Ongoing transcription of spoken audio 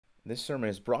This sermon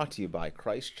is brought to you by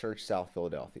Christ Church South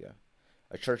Philadelphia,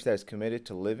 a church that is committed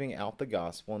to living out the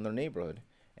gospel in their neighborhood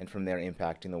and from there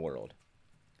impacting the world.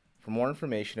 For more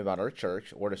information about our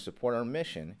church or to support our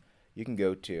mission, you can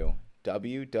go to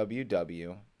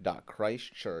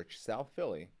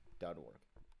www.christchurchsouthphilly.org.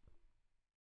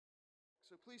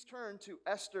 So please turn to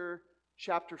Esther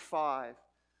chapter 5.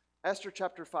 Esther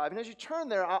chapter 5. And as you turn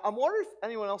there, I'm wondering if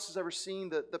anyone else has ever seen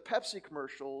the Pepsi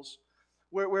commercials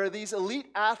where these elite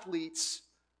athletes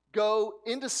go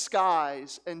in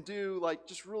disguise and do like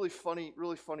just really funny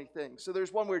things. So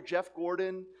there's one where Jeff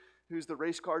Gordon, who's the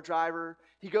race car driver,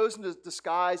 he goes into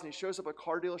disguise and he shows up at a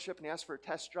car dealership and he asks for a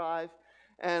test drive.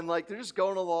 And like they're just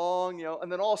going along,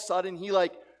 and then all of a sudden he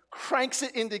like cranks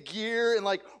it into gear and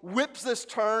like whips this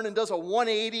turn and does a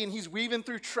 180 and he's weaving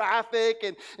through traffic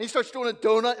and he starts doing a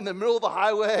donut in the middle of the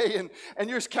highway and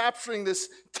you're just capturing this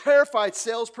terrified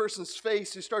salesperson's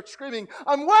face who starts screaming,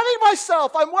 I'm wetting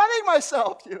myself,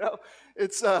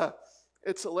 It's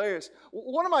hilarious.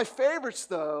 One of my favorites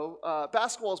though,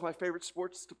 basketball is my favorite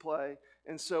sports to play.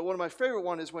 And so one of my favorite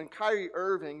one is when Kyrie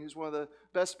Irving, who's one of the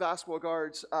best basketball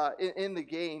guards in the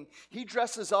game, he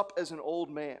dresses up as an old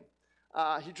man.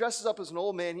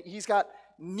 He's got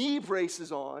knee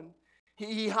braces on.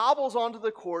 He hobbles onto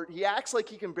the court. He acts like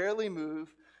he can barely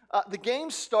move. The game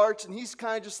starts, and he's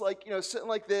kind of just like, sitting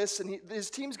like this, and his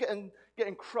team's getting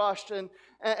crushed, and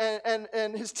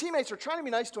his teammates are trying to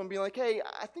be nice to him, being like, hey,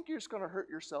 I think you're just going to hurt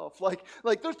yourself. Like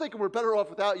they're thinking we're better off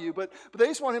without you, but they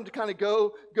just want him to kind of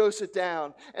go sit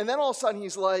down. And then all of a sudden, he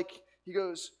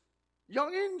goes,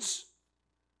 youngins,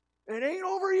 it ain't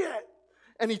over yet.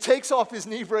 And he takes off his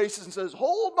knee braces and says,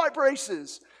 hold my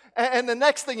braces. And the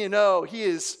next thing you know, he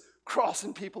is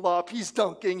crossing people up. He's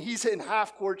dunking. He's hitting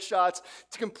half-court shots.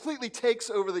 It completely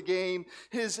takes over the game.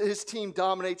 His team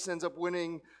dominates and ends up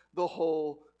winning the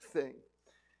whole thing.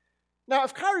 Now,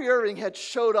 if Kyrie Irving had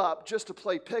showed up just to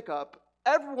play pickup,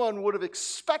 everyone would have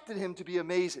expected him to be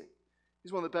amazing.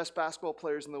 He's one of the best basketball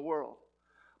players in the world.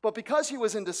 But because he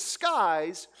was in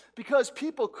disguise, because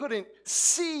people couldn't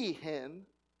see him,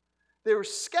 they were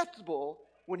skeptical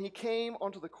when he came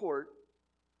onto the court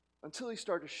until he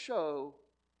started to show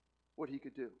what he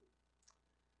could do.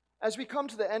 As we come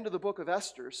to the end of the book of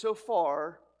Esther, so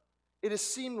far, it has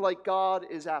seemed like God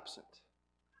is absent.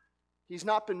 He's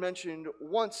not been mentioned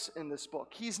once in this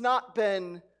book. He's not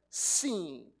been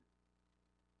seen.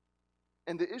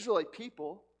 And the Israelite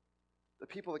people, the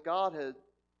people that God had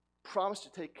promised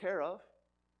to take care of,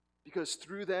 because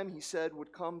through them, he said,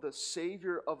 would come the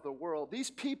Savior of the world.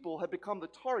 These people had become the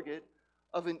target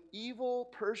of an evil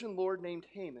Persian lord named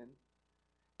Haman,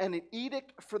 and an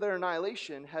edict for their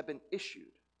annihilation had been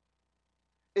issued.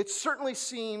 It certainly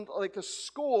seemed like the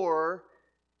score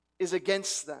is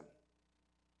against them.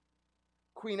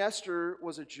 Queen Esther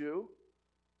was a Jew,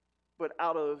 but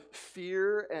out of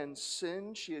fear and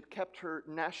sin, she had kept her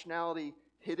nationality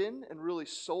hidden and really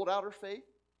sold out her faith.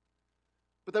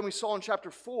 But then we saw in chapter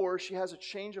 4, she has a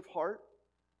change of heart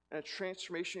and a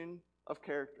transformation of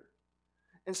character.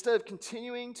 Instead of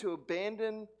continuing to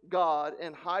abandon God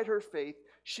and hide her faith,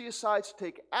 she decides to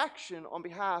take action on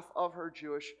behalf of her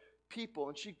Jewish people.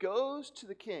 And she goes to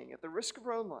the king at the risk of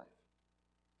her own life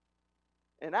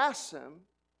and asks him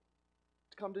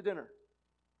to come to dinner.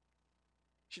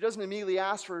 She doesn't immediately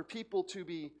ask for her people to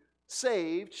be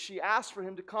saved. She asked for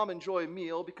him to come enjoy a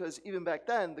meal because even back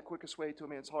then, the quickest way to a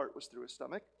man's heart was through his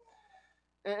stomach.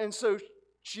 And so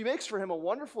she makes for him a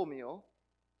wonderful meal,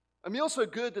 a meal so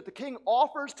good that the king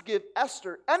offers to give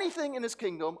Esther anything in his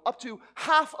kingdom up to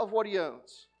half of what he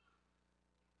owns.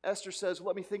 Esther says,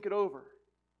 let me think it over,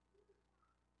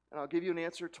 and I'll give you an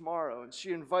answer tomorrow. And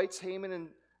she invites Haman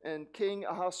and King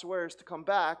Ahasuerus to come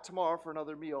back tomorrow for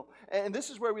another meal. And this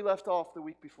is where we left off the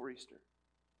week before Easter.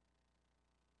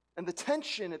 And the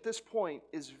tension at this point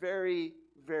is very,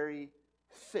 very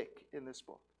thick in this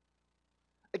book.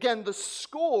 Again, the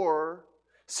score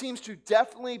seems to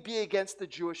definitely be against the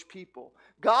Jewish people.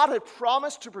 God had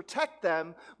promised to protect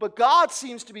them, but God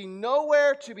seems to be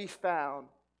nowhere to be found.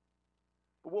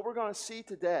 But what we're going to see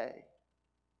today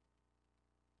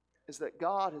is that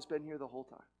God has been here the whole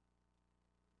time.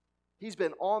 He's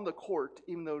been on the court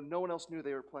even though no one else knew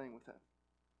they were playing with him.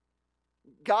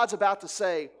 God's about to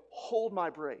say, hold my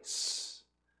brace.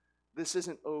 This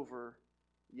isn't over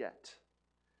yet.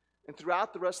 And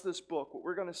throughout the rest of this book, what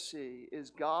we're going to see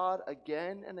is God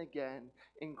again and again,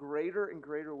 in greater and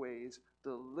greater ways,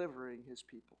 delivering his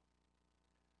people.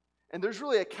 And there's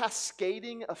really a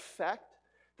cascading effect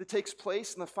that takes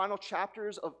place in the final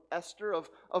chapters of Esther,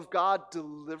 of God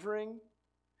delivering.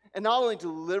 and not only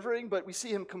delivering, but we see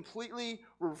him completely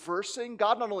reversing.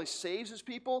 God not only saves his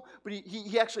people, but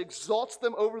he actually exalts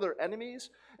them over their enemies.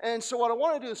 And so what I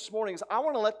want to do this morning is I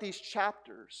want to let these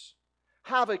chapters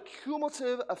have a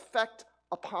cumulative effect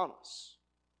upon us.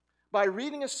 By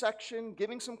reading a section,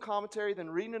 giving some commentary, then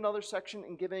reading another section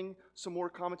and giving some more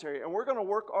commentary. And we're going to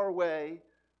work our way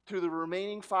through the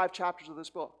remaining 5 chapters of this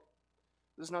book.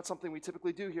 This is not something we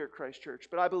typically do here at Christ Church,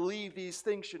 but I believe these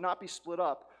things should not be split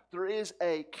up. There is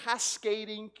a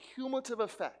cascading, cumulative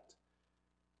effect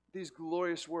these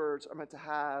glorious words are meant to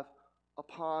have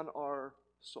upon our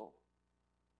soul.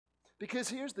 Because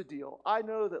here's the deal. I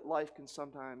know that life can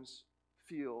sometimes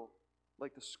feel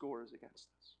like the score is against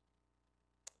us.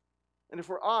 And if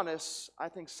we're honest, I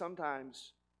think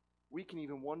sometimes we can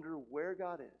even wonder where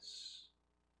God is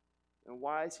and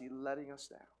why is he letting us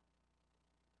down.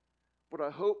 But I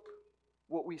hope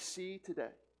what we see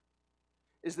today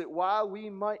is that while we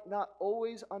might not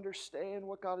always understand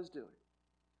what God is doing,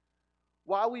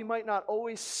 while we might not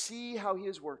always see how he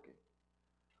is working,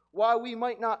 while we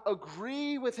might not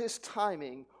agree with his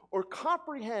timing or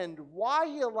comprehend why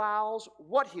he allows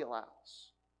what he allows,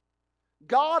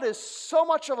 God is so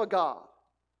much of a God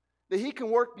that he can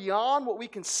work beyond what we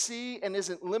can see and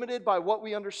isn't limited by what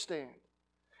we understand.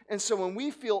 And so when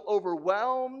we feel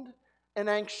overwhelmed and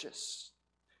anxious,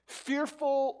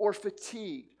 fearful or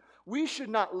fatigued, we should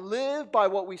not live by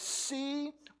what we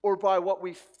see or by what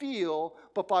we feel,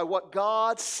 but by what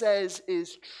God says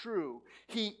is true.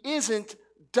 He isn't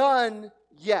done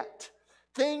yet.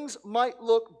 Things might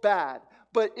look bad,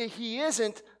 but he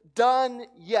isn't done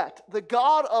yet. The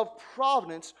God of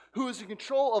providence, who is in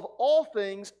control of all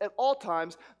things at all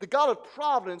times, the God of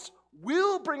providence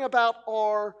will bring about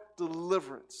our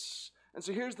deliverance. And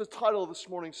so here's the title of this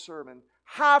morning's sermon: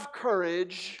 Have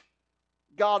courage,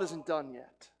 God isn't done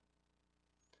yet.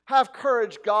 Have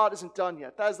courage, God isn't done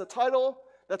yet. That is the title.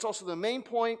 That's also the main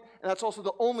point, and that's also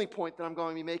the only point that I'm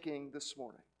going to be making this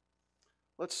morning.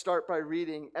 Let's start by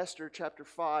reading Esther chapter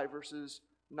 5, verses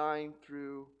 9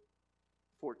 through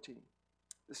 14.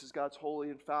 This is God's holy,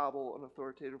 infallible, and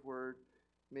authoritative word.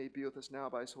 May it be with us now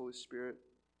by his Holy Spirit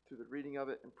through the reading of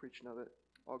it and preaching of it.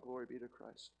 All glory be to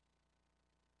Christ.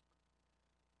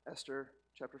 Esther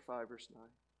chapter 5, verse 9.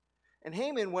 And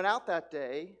Haman went out that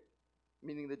day,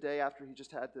 meaning the day after he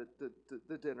just had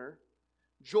the dinner,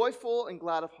 joyful and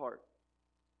glad of heart.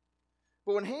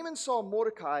 But when Haman saw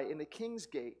Mordecai in the king's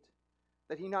gate,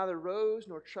 that he neither rose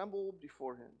nor trembled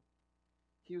before him,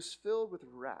 he was filled with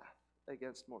wrath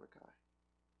against Mordecai.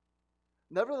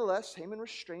 Nevertheless, Haman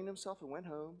restrained himself and went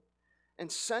home,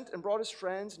 and sent and brought his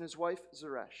friends and his wife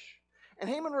Zeresh. And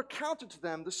Haman recounted to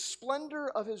them the splendor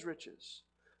of his riches,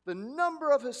 the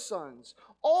number of his sons,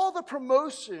 all the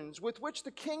promotions with which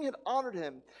the king had honored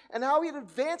him, and how he had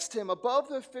advanced him above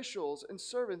the officials and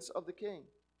servants of the king.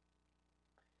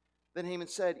 Then Haman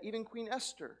said, even Queen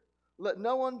Esther, let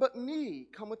no one but me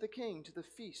come with the king to the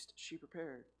feast she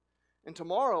prepared. And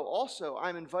tomorrow also I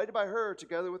am invited by her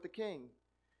together with the king.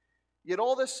 Yet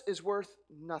all this is worth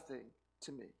nothing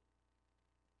to me,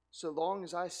 so long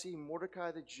as I see Mordecai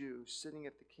the Jew sitting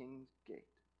at the king's gate.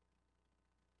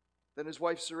 Then his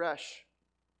wife Zeresh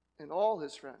and all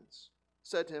his friends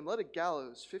said to him, let a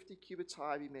gallows 50 cubits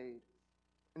high be made,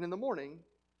 and in the morning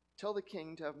tell the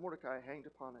king to have Mordecai hanged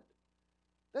upon it.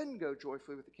 Then go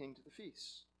joyfully with the king to the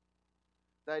feast.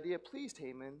 The idea pleased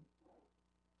Haman,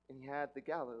 and he had the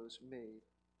gallows made.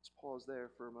 Let's pause there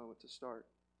for a moment to start.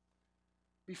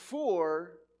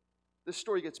 Before this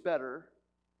story gets better,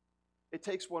 it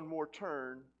takes one more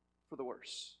turn for the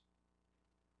worse.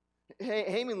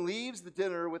 Haman leaves the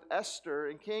dinner with Esther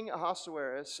and King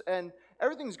Ahasuerus, and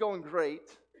everything's going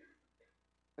great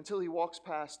until he walks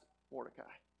past Mordecai.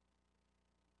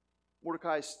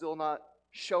 Mordecai is still not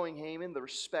showing Haman the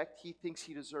respect he thinks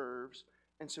he deserves,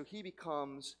 and so he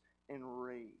becomes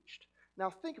enraged. Now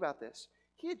think about this.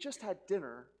 He had just had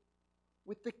dinner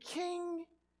with the king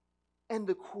and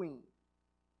the queen.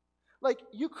 Like,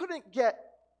 you couldn't get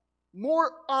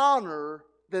more honor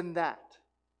than that.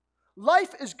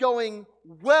 Life is going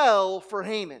well for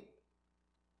Haman.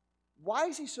 Why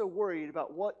is he so worried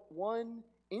about what one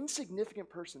insignificant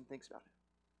person thinks about him?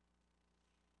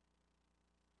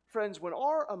 Friends, when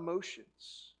our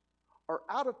emotions are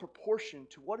out of proportion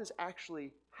to what is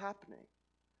actually happening,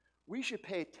 we should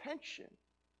pay attention,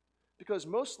 because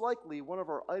most likely one of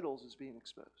our idols is being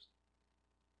exposed.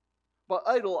 By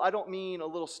idol, I don't mean a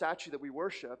little statue that we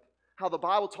worship. How the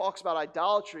Bible talks about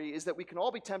idolatry is that we can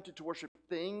all be tempted to worship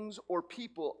things or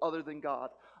people other than God.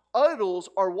 Idols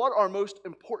are what are most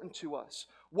important to us,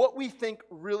 what we think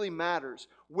really matters,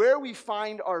 where we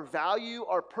find our value,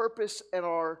 our purpose, and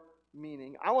our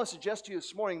meaning, I want to suggest to you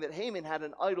this morning that Haman had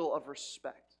an idol of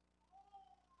respect.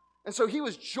 And so he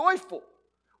was joyful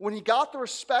when he got the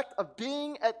respect of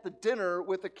being at the dinner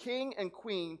with the king and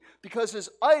queen because his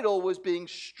idol was being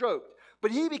stroked.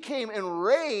 But he became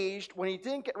enraged when he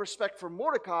didn't get respect from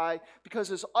Mordecai because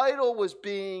his idol was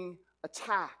being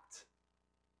attacked.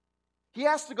 He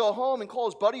has to go home and call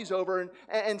his buddies over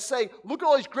and say, look at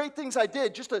all these great things I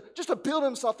did, just to build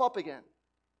himself up again.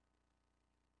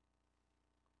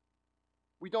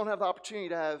 We don't have the opportunity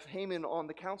to have Haman on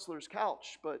the counselor's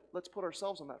couch, but let's put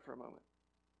ourselves on that for a moment.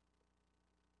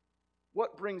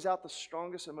 What brings out the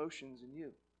strongest emotions in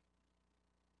you?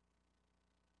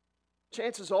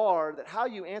 Chances are that how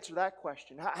you answer that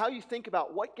question, how you think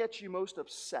about what gets you most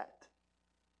upset,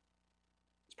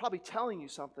 is probably telling you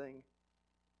something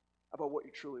about what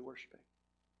you're truly worshiping.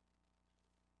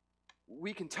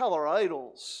 We can tell our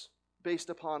idols based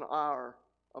upon our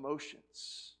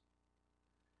emotions.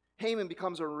 Haman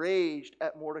becomes enraged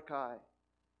at Mordecai.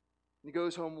 He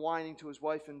goes home whining to his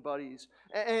wife and buddies.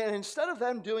 And instead of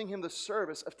them doing him the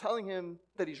service of telling him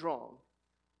that he's wrong,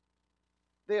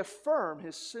 they affirm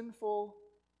his sinful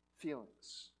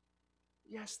feelings.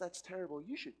 Yes, that's terrible.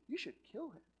 You should kill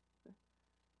him.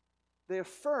 They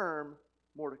affirm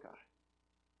Mordecai.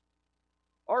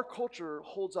 Our culture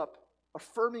holds up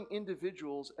affirming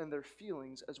individuals and their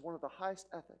feelings as one of the highest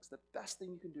ethics, the best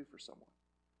thing you can do for someone.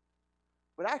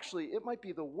 But actually, it might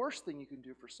be the worst thing you can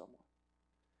do for someone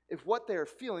if what they are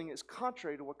feeling is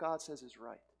contrary to what God says is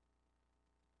right.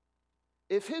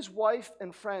 If his wife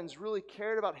and friends really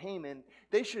cared about Haman,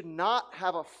 they should not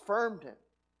have affirmed him.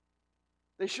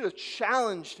 They should have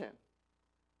challenged him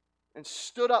and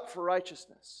stood up for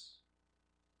righteousness.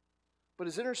 But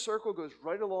his inner circle goes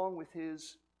right along with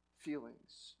his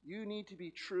feelings. You need to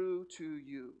be true to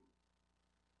you.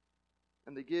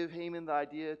 And they give Haman the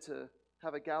idea to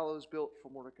have a gallows built for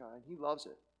Mordecai, and he loves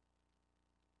it.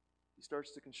 He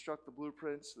starts to construct the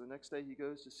blueprints, and the next day he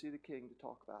goes to see the king to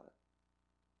talk about it.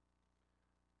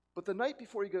 But the night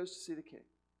before he goes to see the king,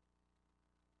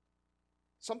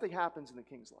 something happens in the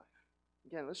king's life.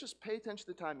 Again, let's just pay attention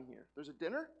to the timing here. There's a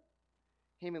dinner.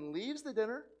 Haman leaves the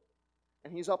dinner,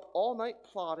 and he's up all night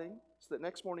plotting so that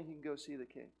next morning he can go see the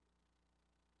king.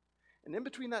 And in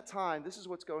between that time, this is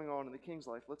what's going on in the king's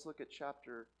life. Let's look at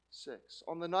chapter 6.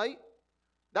 On that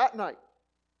night,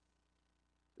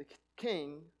 the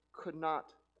king could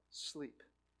not sleep.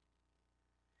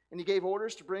 And he gave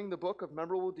orders to bring the book of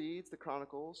memorable deeds, the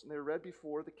Chronicles, and they were read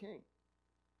before the king.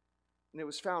 And it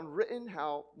was found written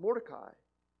how Mordecai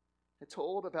had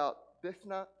told about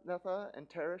Bigthana and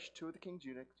Teresh, two of the king's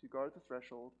eunuchs, who guarded the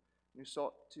threshold, and who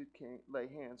sought to lay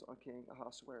hands on King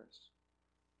Ahasuerus.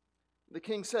 The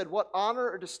king said, "What honor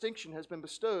or distinction has been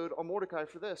bestowed on Mordecai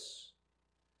for this?"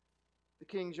 The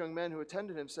king's young men who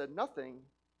attended him said, "Nothing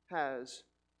has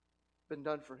been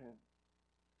done for him."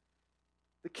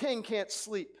 The king can't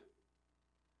sleep.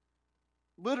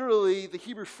 Literally, the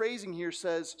Hebrew phrasing here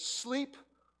says, sleep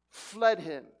fled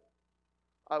him.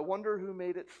 I wonder who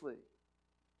made it flee.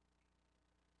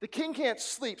 The king can't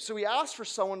sleep, so he asks for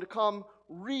someone to come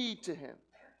read to him.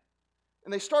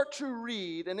 And they start to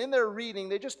read, and in their reading,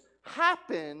 they just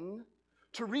happen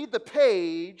to read the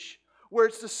page where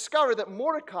it's discovered that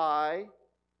Mordecai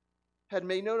had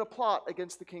made known a plot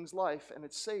against the king's life and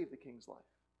had saved the king's life.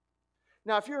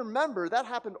 Now, if you remember, that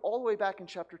happened all the way back in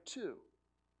chapter 2,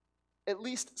 at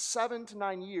least 7 to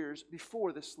 9 years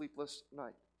before this sleepless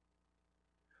night.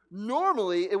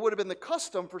 Normally, it would have been the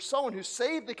custom for someone who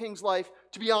saved the king's life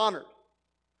to be honored.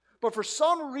 But for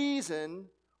some reason,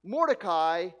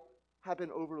 Mordecai had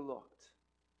been overlooked.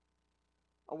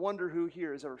 I wonder who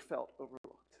here has ever felt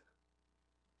overlooked.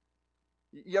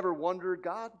 You ever wonder,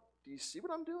 God, do you see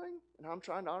what I'm doing and how I'm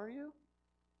trying to honor you?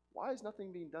 Why is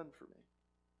nothing being done for me?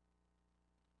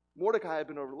 Mordecai had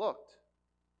been overlooked,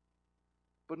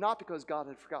 but not because God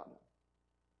had forgotten him.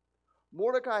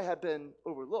 Mordecai had been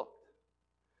overlooked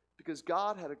because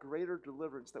God had a greater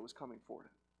deliverance that was coming for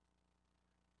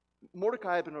him.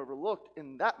 Mordecai had been overlooked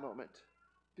in that moment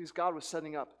because God was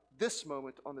setting up this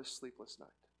moment on this sleepless night.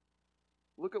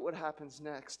 Look at what happens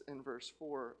next in verse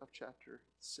 4 of chapter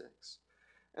 6.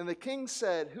 And the king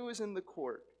said, "Who is in the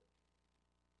court?"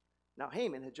 Now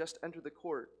Haman had just entered the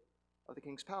court of the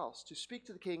king's palace to speak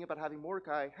to the king about having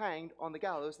Mordecai hanged on the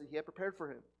gallows that he had prepared for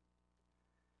him.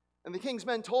 And the king's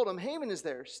men told him, "Haman is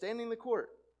there, standing in the court."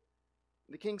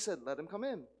 And the king said, "Let him come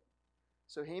in."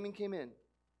 So Haman came in.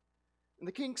 And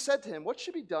the king said to him, "What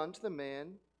should be done to the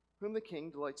man whom the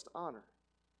king delights to honor?"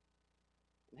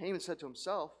 And Haman said to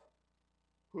himself,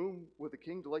 "Whom would the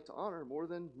king delight to honor more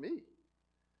than me?"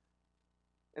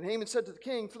 And Haman said to the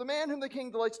king, "For the man whom the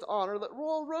king delights to honor, let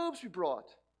royal robes be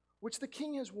brought, which the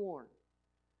king has worn,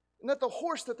 and that the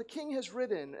horse that the king has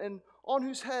ridden, and on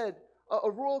whose head a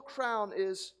royal crown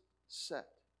is set.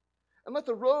 And let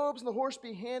the robes and the horse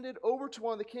be handed over to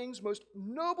one of the king's most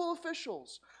noble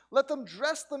officials. Let them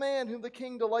dress the man whom the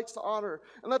king delights to honor,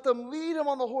 and let them lead him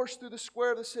on the horse through the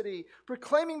square of the city,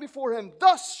 proclaiming before him,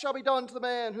 thus shall be done to the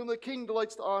man whom the king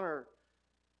delights to honor.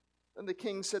 Then the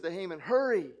king said to Haman,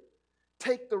 hurry,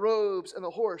 take the robes and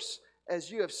the horse, as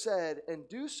you have said, and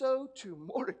do so to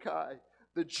Mordecai,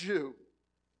 the Jew,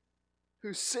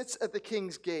 who sits at the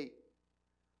king's gate.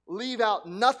 Leave out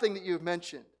nothing that you have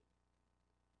mentioned.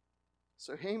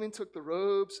 So Haman took the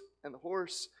robes and the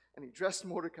horse, and he dressed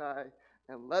Mordecai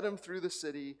and led him through the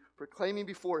city, proclaiming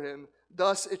before him,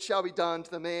 thus it shall be done to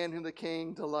the man whom the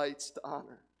king delights to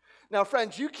honor. Now,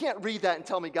 friends, you can't read that and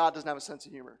tell me God doesn't have a sense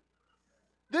of humor.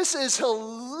 This is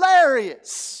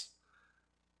hilarious.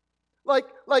 Like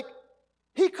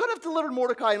he could have delivered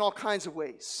Mordecai in all kinds of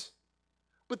ways.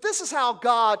 But this is how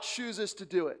God chooses to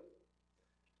do it.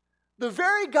 The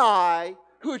very guy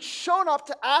who had shown up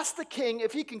to ask the king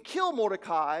if he can kill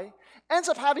Mordecai ends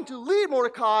up having to lead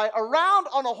Mordecai around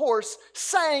on a horse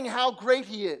saying how great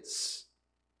he is.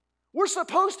 We're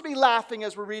supposed to be laughing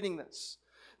as we're reading this.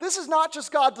 This is not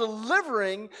just God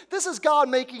delivering, this is God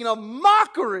making a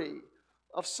mockery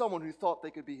of someone who thought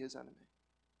they could be his enemy.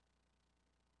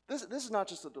 This is not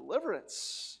just a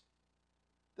deliverance.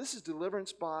 This is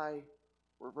deliverance by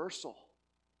reversal.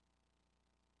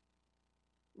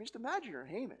 I mean, just imagine you're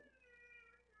Haman.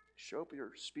 Show up with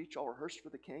your speech all rehearsed for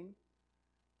the king.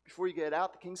 Before you get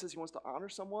out, the king says he wants to honor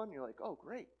someone. You're like, oh,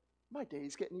 great. My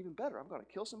day's getting even better. I'm going to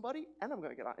kill somebody, and I'm going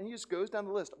to get on. And he just goes down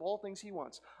the list of all things he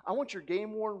wants. I want your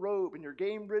game-worn robe and your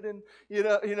game-ridden,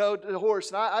 the horse.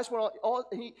 And I just want all.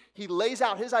 He lays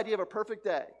out his idea of a perfect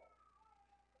day.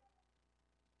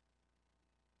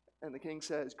 And the king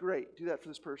says, great, do that for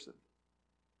this person.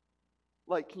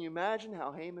 Like, can you imagine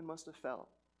how Haman must have felt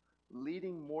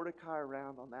leading Mordecai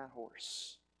around on that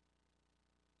horse?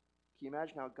 Can you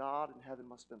imagine how God in heaven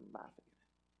must have been laughing at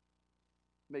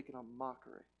it, making a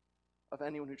mockery of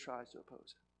anyone who tries to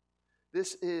oppose him?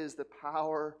 This is the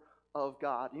power of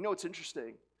God. You know what's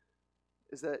interesting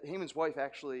is that Haman's wife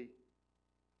actually,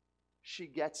 she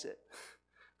gets it.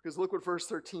 Because look what verse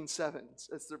 13 says.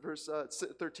 It's the verse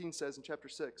 13 says in chapter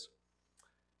 6.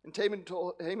 And Haman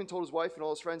told his wife and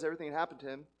all his friends everything that happened to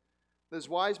him. This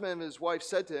wise man and his wife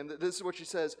said to him, that this is what she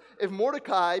says, if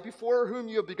Mordecai, before whom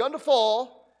you have begun to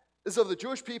fall, is of the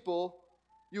Jewish people,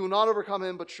 you will not overcome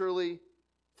him, but surely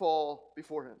fall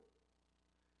before him.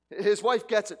 His wife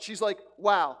gets it. She's like,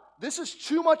 wow, this is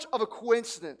too much of a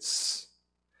coincidence.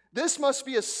 This must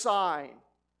be a sign.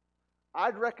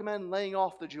 I'd recommend laying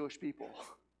off the Jewish people.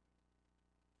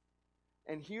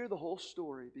 And here the whole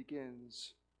story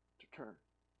begins to turn.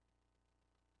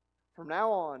 From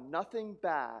now on, nothing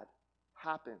bad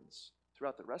happens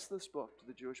throughout the rest of this book to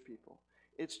the Jewish people.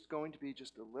 It's going to be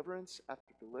just deliverance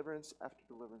after deliverance after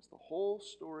deliverance. The whole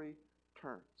story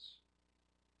turns.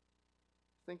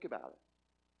 Think about it.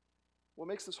 What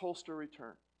makes this whole story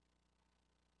turn?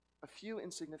 A few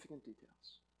insignificant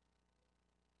details.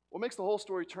 What makes the whole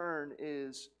story turn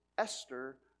is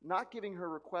Esther not giving her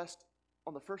request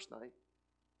on the first night,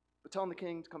 but telling the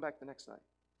king to come back the next night.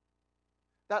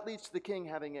 That leads to the king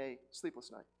having a sleepless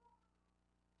night.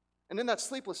 And in that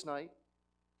sleepless night,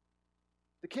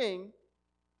 the king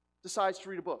decides to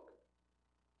read a book.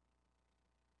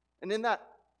 And in that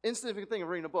insignificant thing of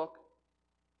reading a book,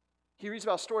 he reads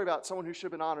about a story about someone who should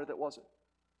have been honored that wasn't,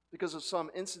 because of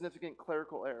some insignificant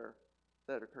clerical error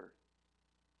that had occurred.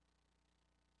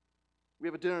 We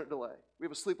have a dinner delay. We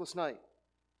have a sleepless night.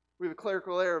 We have a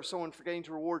clerical error of someone forgetting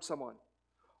to reward someone.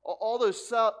 All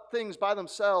those things by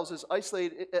themselves as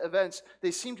isolated events, they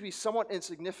seem to be somewhat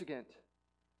insignificant.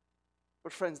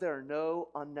 But friends, there are no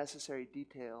unnecessary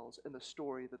details in the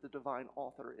story that the divine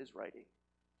author is writing.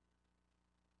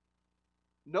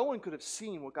 No one could have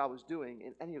seen what God was doing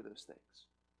in any of those things.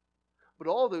 But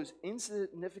all those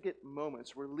insignificant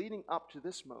moments were leading up to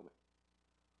this moment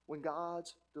when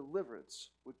God's deliverance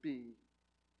would be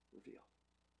revealed.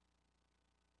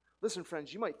 Listen,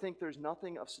 friends, you might think there's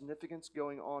nothing of significance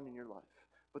going on in your life,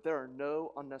 but there are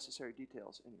no unnecessary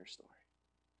details in your story.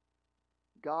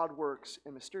 God works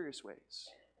in mysterious ways,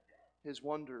 his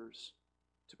wonders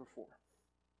to perform.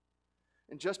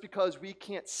 And just because we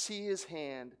can't see his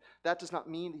hand, that does not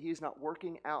mean that he is not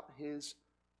working out his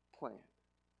plan.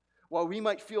 While we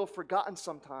might feel forgotten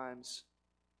sometimes,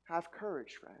 have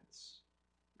courage, friends.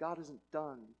 God isn't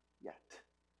done yet.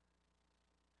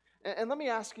 And let me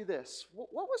ask you this.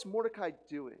 What was Mordecai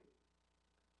doing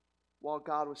while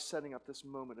God was setting up this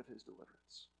moment of his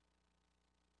deliverance?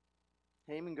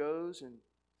 Haman goes and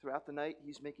Throughout the night,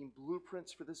 he's making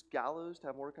blueprints for this gallows to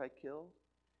have Mordecai killed.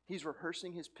 He's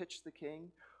rehearsing his pitch to the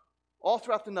king. All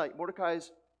throughout the night,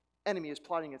 Mordecai's enemy is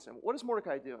plotting against him. What is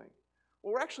Mordecai doing?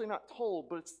 Well, we're actually not told,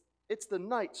 but it's the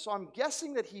night, so I'm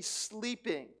guessing that he's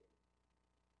sleeping.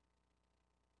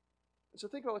 And so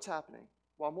think about what's happening.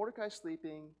 While Mordecai's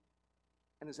sleeping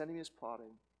and his enemy is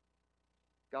plotting,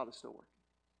 God is still working.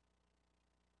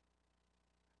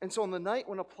 And so on the night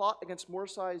when a plot against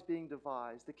Mordecai is being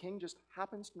devised, the king just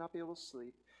happens to not be able to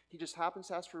sleep. He just happens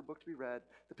to ask for a book to be read.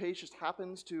 The page just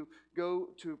happens to go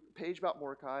to a page about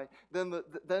Mordecai. Then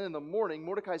in the morning,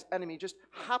 Mordecai's enemy just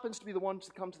happens to be the one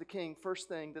to come to the king first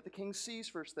thing, that the king sees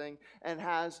first thing, and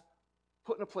has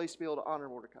put in a place to be able to honor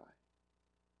Mordecai.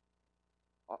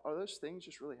 Are those things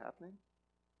just really happening?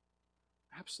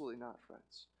 Absolutely not,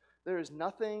 friends. There is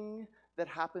nothing that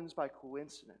happens by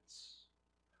coincidence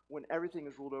when everything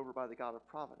is ruled over by the God of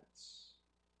providence.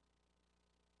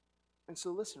 And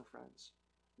so listen, friends.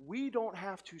 We don't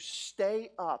have to stay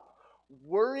up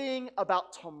worrying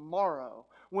about tomorrow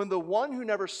when the one who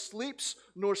never sleeps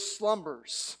nor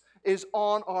slumbers is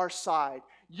on our side.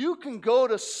 You can go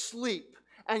to sleep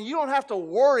and you don't have to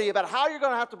worry about how you're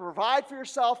going to have to provide for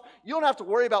yourself. You don't have to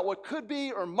worry about what could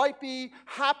be or might be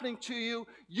happening to you.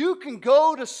 You can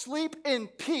go to sleep in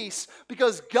peace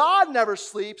because God never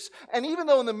sleeps. And even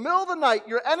though in the middle of the night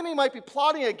your enemy might be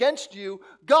plotting against you,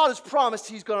 God has promised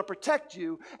he's going to protect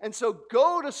you. And so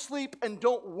go to sleep and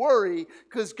don't worry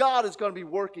because God is going to be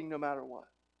working no matter what.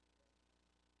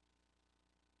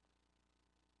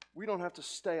 We don't have to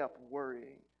stay up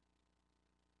worrying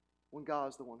when God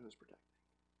is the one who's protecting.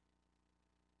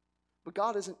 But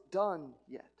God isn't done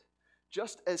yet.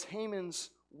 Just as Haman's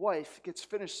wife gets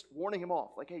finished warning him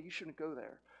off, like, hey, you shouldn't go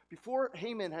there. Before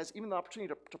Haman has even the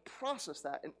opportunity to process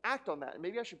that and act on that, and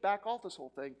maybe I should back off this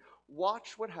whole thing,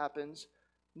 watch what happens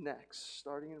next,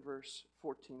 starting in verse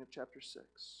 14 of chapter 6.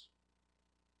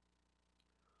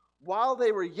 While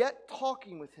they were yet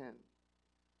talking with him,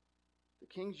 the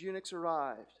king's eunuchs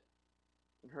arrived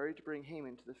and hurried to bring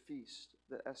Haman to the feast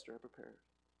that Esther had prepared.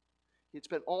 He had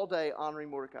spent all day honoring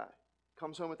Mordecai.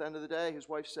 Comes home at the end of the day, his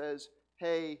wife says,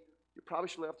 hey, you probably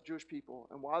should lay off the Jewish people.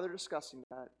 And while they're discussing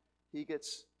that, he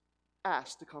gets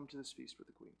asked to come to this feast with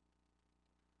the queen.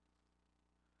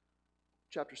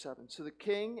 Chapter 7. So the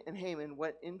king and Haman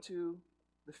went into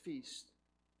the feast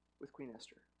with Queen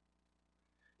Esther.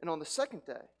 And on the second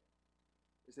day,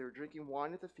 as they were drinking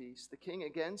wine at the feast, the king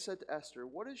again said to Esther,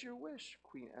 what is your wish,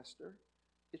 Queen Esther?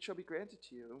 It shall be granted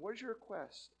to you. And what is your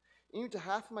request? Even to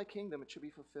half of my kingdom it shall be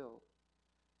fulfilled.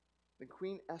 Then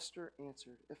Queen Esther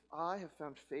answered, if I have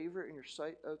found favor in your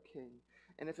sight, O king,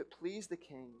 and if it please the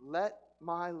king, let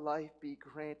my life be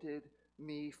granted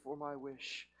me for my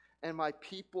wish, and my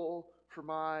people for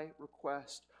my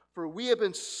request. For we have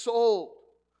been sold,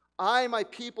 I and my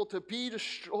people, to be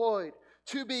destroyed,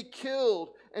 to be killed,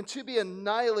 and to be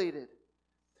annihilated.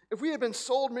 If we had been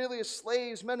sold merely as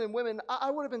slaves, men and women, I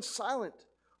would have been silent,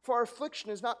 for our affliction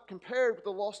is not compared with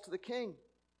the loss to the king.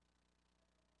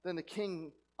 Then the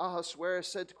king Ahasuerus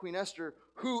said to Queen Esther,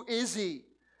 who is he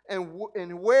and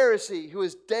where is he who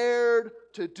has dared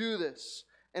to do this?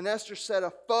 And Esther said,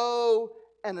 a foe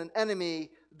and an enemy,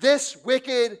 this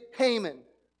wicked Haman.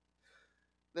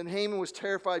 Then Haman was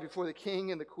terrified before the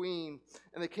king and the queen,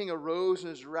 and the king arose in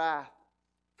his wrath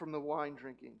from the wine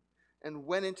drinking and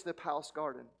went into the palace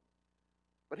garden.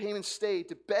 But Haman stayed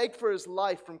to beg for his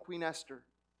life from Queen Esther,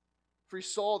 for he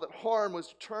saw that harm was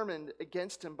determined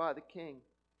against him by the king.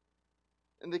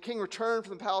 And the king returned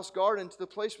from the palace garden to the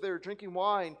place where they were drinking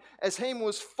wine, as Haman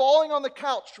was falling on the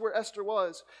couch where Esther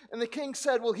was. And the king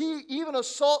said, will he even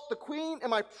assault the queen in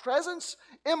my presence,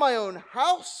 in my own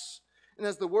house? And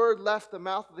as the word left the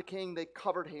mouth of the king, they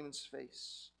covered Haman's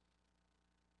face.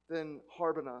 Then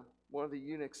Harbonah, one of the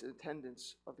eunuchs in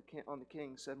attendance on the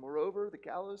king, said, moreover, the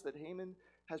gallows that Haman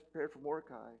has prepared for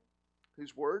Mordecai,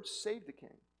 whose words saved the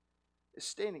king, is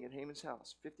standing at Haman's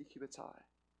house, 50 cubits high.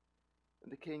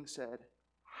 And the king said,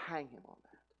 hang him on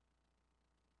that.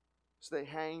 So they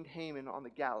hanged Haman on the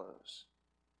gallows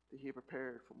that he had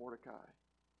prepared for Mordecai.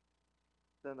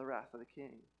 Then the wrath of the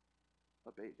king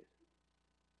abated.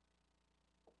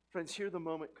 Friends, here the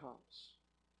moment comes.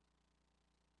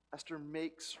 Esther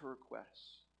makes her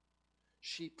request.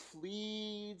 She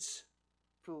pleads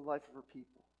for the life of her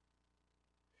people.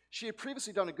 She had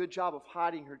previously done a good job of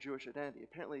hiding her Jewish identity.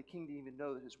 Apparently, the king didn't even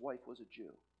know that his wife was a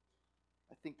Jew.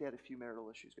 I think they had a few marital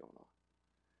issues going on.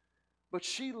 But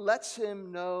she lets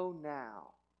him know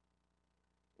now.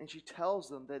 And she tells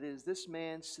them that it is this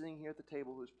man sitting here at the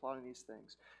table who is plotting these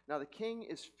things. Now, the king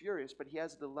is furious, but he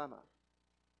has a dilemma.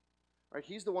 Right?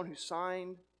 He's the one who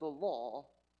signed the law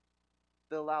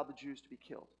that allowed the Jews to be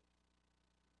killed.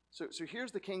 So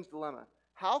here's the king's dilemma.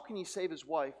 How can he save his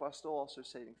wife while still also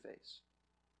saving face?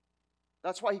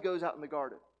 That's why he goes out in the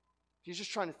garden. He's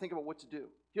just trying to think about what to do.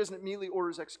 He doesn't immediately order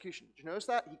his execution. Did you notice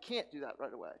that? He can't do that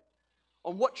right away.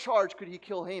 On what charge could he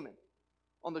kill Haman?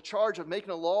 On the charge of making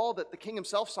a law that the king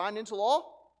himself signed into law?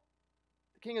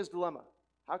 The king has a dilemma.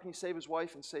 How can he save his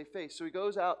wife and save face? So he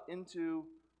goes out into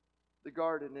the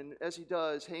garden, and as he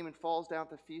does, Haman falls down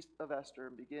at the feast of Esther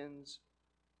and begins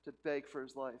to beg for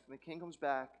his life. And the king comes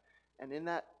back, and in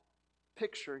that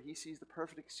picture, he sees the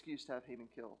perfect excuse to have Haman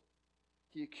killed.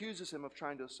 He accuses him of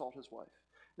trying to assault his wife.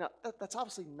 Now, that's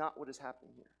obviously not what is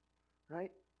happening here,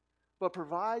 right? But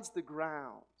provides the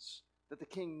grounds that the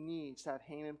king needs to have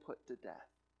Haman put to death.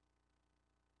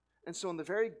 And so on the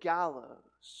very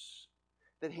gallows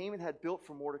that Haman had built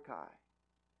for Mordecai,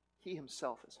 he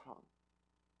himself is hung.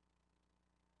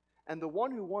 And the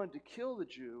one who wanted to kill the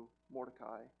Jew,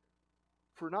 Mordecai,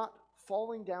 for not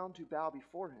falling down to bow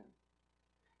before him,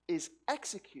 is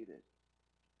executed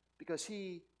because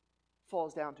he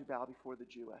falls down to bow before the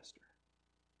Jew Esther.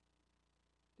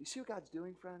 Do you see what God's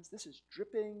doing, friends? This is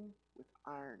dripping with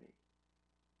irony.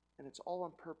 And it's all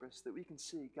on purpose that we can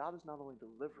see God is not only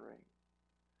delivering,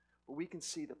 but we can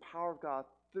see the power of God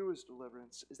through his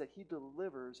deliverance is that he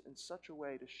delivers in such a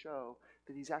way to show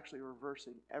that he's actually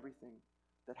reversing everything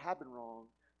that had been wrong.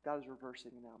 God is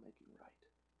reversing and now making right.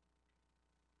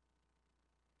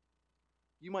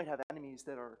 You might have enemies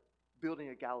that are building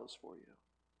a gallows for you.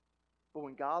 But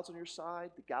when God's on your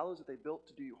side, the gallows that they built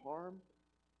to do you harm,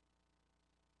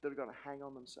 they're going to hang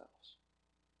on themselves.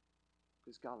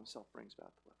 Because God himself brings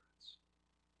about deliverance.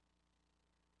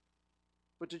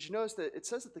 But did you notice that it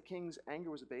says that the king's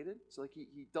anger was abated? So like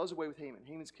he does away with Haman.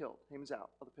 Haman's killed. Haman's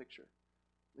out of the picture.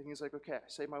 The king's like, okay, I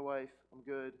saved my wife. I'm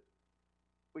good.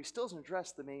 But he still doesn't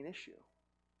address the main issue.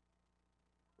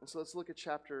 And so let's look at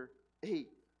chapter 8,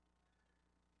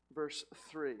 verse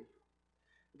 3.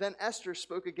 Then Esther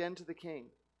spoke again to the king.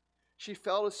 She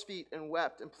fell at his feet and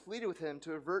wept and pleaded with him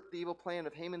to avert the evil plan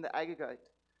of Haman the Agagite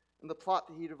and the plot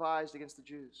that he devised against the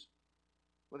Jews.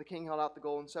 When the king held out the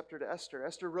golden scepter to Esther,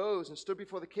 Esther rose and stood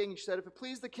before the king. She said, if it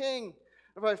please the king,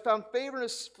 if I have found favor in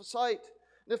his sight,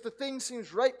 and if the thing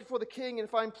seems right before the king, and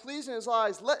if I am pleased in his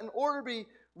eyes, let an order be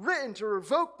written to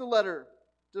revoke the letter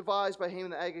devised by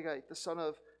Haman the Agagite, the son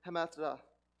of Hammedatha,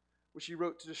 which he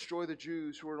wrote to destroy the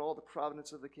Jews who were in all the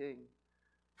province of the king.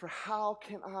 For how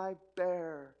can I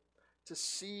bear to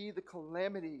see the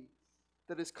calamity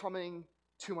that is coming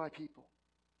to my people?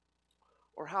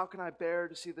 Or how can I bear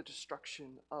to see the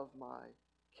destruction of my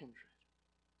kindred?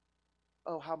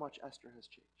 Oh, how much Esther has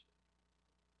changed.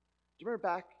 Do you remember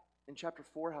back in chapter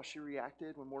 4 how she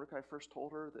reacted when Mordecai first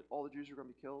told her that all the Jews were going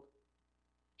to be killed?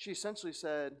 She essentially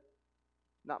said,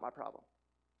 not my problem.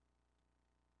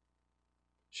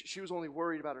 She was only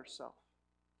worried about herself.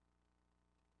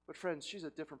 But friends, she's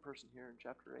a different person here in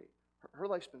chapter 8. Her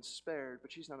life's been spared,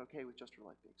 but she's not okay with just her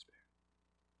life being spared.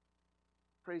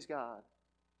 Praise God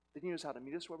that he knows how to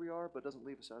meet us where we are, but doesn't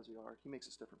leave us as we are. He makes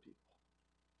us different people.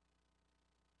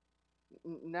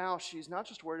 Now she's not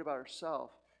just worried about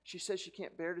herself. She says she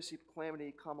can't bear to see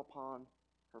calamity come upon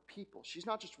her people. She's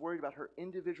not just worried about her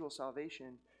individual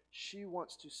salvation. She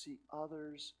wants to see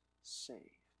others saved.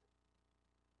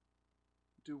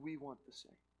 Do we want the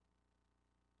same?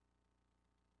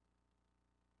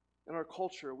 In our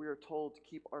culture, we are told to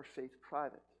keep our faith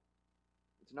private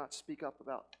and to not speak up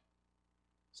about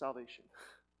salvation.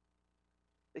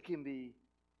 It can be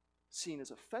seen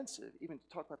as offensive, even to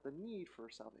talk about the need for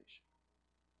salvation.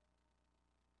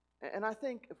 And I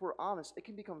think, if we're honest, it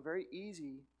can become very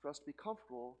easy for us to be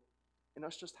comfortable in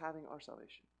us just having our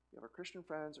salvation. We have our Christian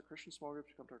friends, our Christian small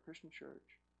groups, we come to our Christian church.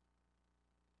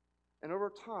 And over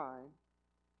time,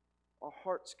 our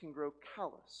hearts can grow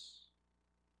callous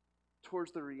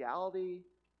towards the reality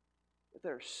that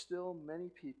there are still many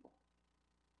people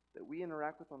that we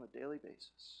interact with on a daily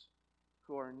basis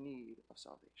who are in need of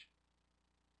salvation.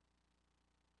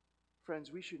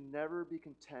 Friends, we should never be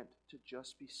content to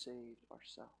just be saved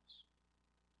ourselves.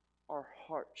 Our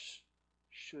hearts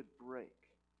should break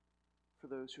for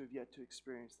those who have yet to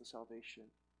experience the salvation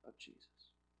of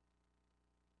Jesus.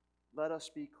 Let us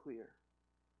be clear.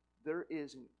 There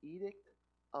is an edict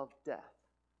of death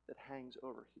that hangs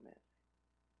over humanity.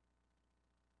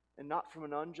 And not from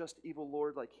an unjust evil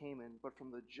lord like Haman, but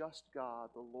from the just God,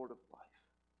 the Lord of life.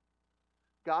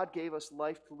 God gave us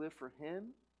life to live for him,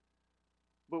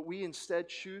 but we instead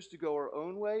choose to go our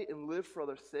own way and live for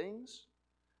other things.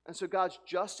 And so God's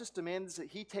justice demands that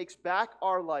he takes back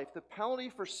our life. The penalty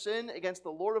for sin against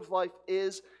the Lord of life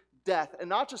is death, and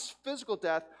not just physical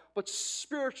death, but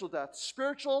spiritual death,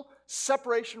 spiritual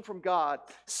separation from God.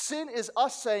 Sin is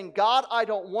us saying, God, I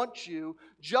don't want you.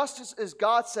 Justice is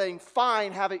God saying,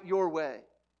 fine, have it your way.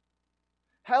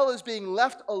 Hell is being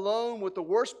left alone with the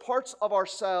worst parts of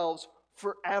ourselves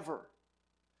forever.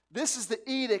 This is the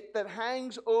edict that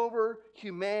hangs over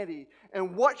humanity.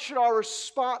 And what should our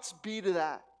response be to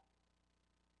that?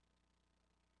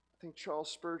 I think Charles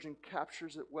Spurgeon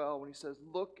captures it well when he says,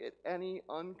 look at any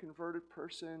unconverted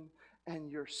person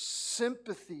and your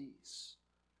sympathies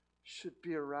should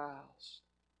be aroused.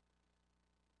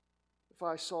 If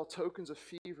I saw tokens of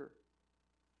fever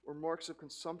or marks of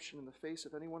consumption in the face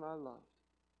of anyone I loved,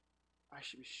 I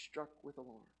should be struck with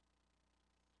alarm.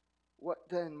 What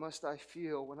then must I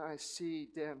feel when I see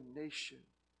damnation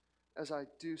as I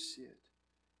do see it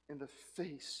in the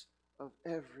face of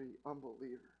every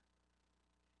unbeliever?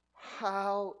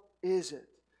 How is it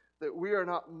that we are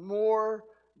not more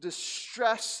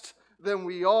distressed than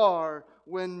we are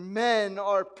when men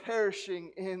are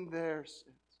perishing in their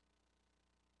sins?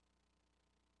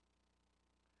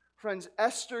 Friends,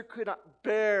 Esther could not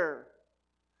bear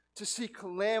to see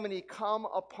calamity come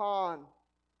upon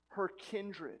her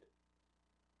kindred.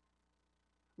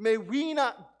 May we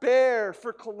not bear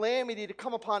for calamity to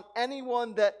come upon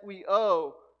anyone that we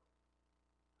owe.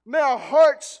 May our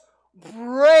hearts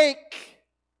break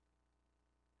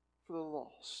for the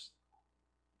lost.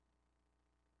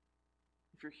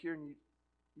 If you're here and you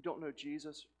don't know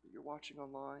Jesus, or you're watching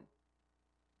online,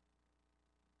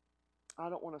 I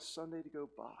don't want a Sunday to go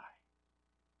by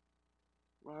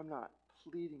where I'm not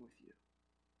pleading with you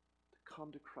to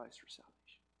come to Christ for salvation.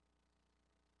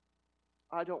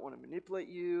 I don't want to manipulate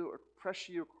you or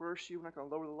pressure you or coerce you. We're not going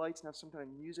to lower the lights and have some kind of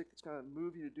music that's going to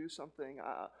move you to do something.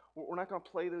 We're not going to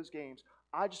play those games.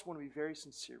 I just want to be very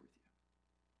sincere with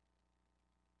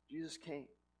you. Jesus came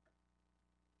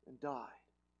and died.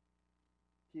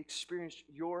 He experienced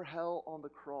your hell on the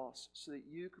cross so that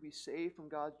you could be saved from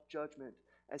God's judgment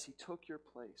as He took your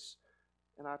place.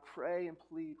 And I pray and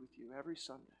plead with you every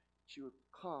Sunday that you would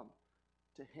come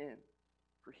to Him,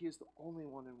 for He is the only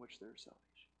one in which there is salvation.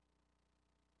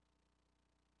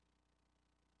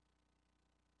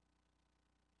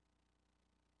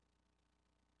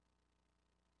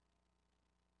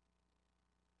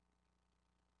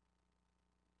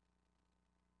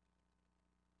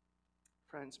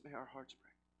 Friends, may our hearts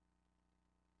break.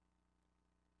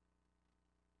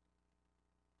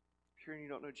 If you're here and you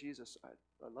don't know Jesus, I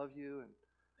love you, and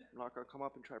I'm not going to come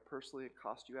up and try personally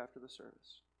accost you after the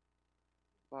service.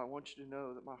 But I want you to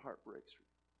know that my heart breaks for you.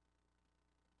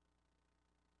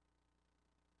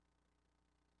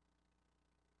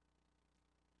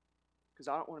 Because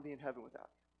I don't want to be in heaven without you.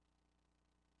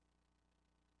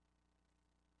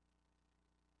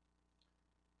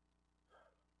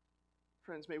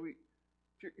 Friends, may we,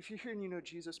 if you're here and you know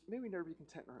Jesus, may we never be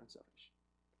content in our own salvation.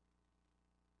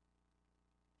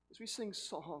 As we sing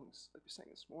songs, like we sang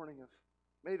this morning, of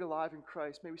made alive in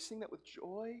Christ, may we sing that with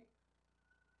joy,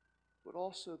 but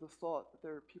also the thought that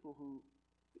there are people who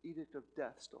the edict of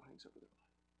death still hangs over their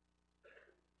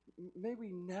life. May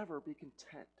we never be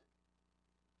content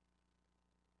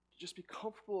to just be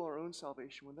comfortable in our own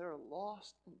salvation when there are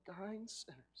lost and dying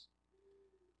sinners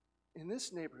in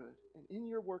this neighborhood and in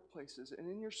your workplaces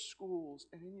and in your schools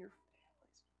and in your families.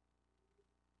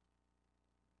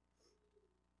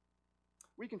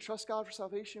 We can trust God for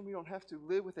salvation. We don't have to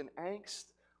live with an angst.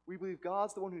 We believe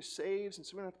God's the one who saves, and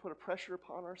so we don't have to put a pressure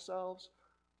upon ourselves.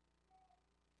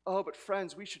 Oh, but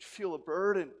friends, we should feel a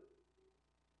burden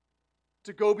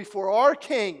to go before our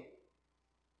King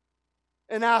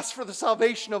and ask for the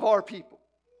salvation of our people.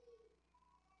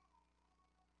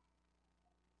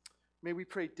 May we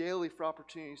pray daily for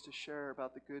opportunities to share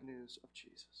about the good news of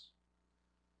Jesus.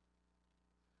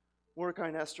 Mordecai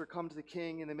and Esther come to the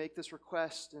king and they make this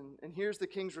request. And here's the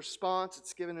king's response.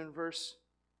 It's given in verse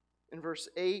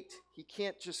 8. He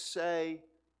can't just say,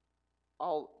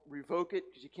 I'll revoke it,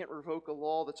 because you can't revoke a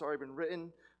law that's already been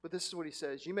written. But this is what he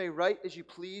says. You may write as you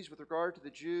please with regard to the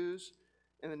Jews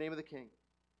in the name of the king,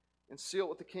 and seal it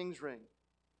with the king's ring.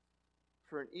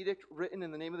 For an edict written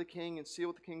in the name of the king and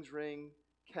sealed with the king's ring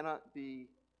cannot be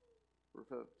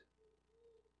revoked.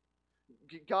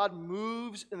 God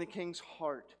moves in the king's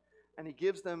heart, and He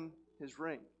gives them His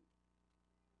ring.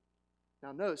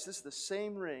 Now notice, this is the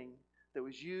same ring that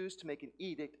was used to make an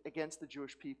edict against the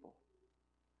Jewish people.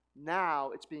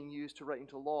 Now it's being used to write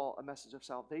into law a message of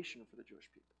salvation for the Jewish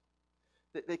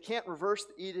people. They can't reverse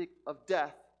the edict of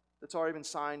death that's already been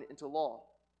signed into law.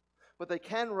 But they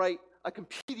can write a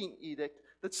competing edict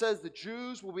that says the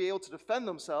Jews will be able to defend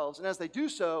themselves. And as they do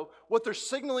so, what they're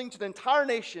signaling to the entire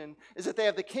nation is that they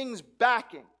have the king's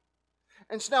backing.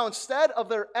 And so now instead of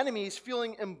their enemies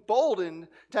feeling emboldened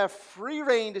to have free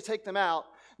reign to take them out,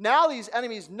 now these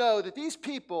enemies know that these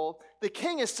people, the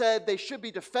king has said they should be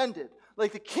defended.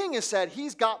 Like the king has said,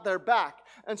 he's got their back.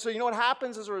 And so you know what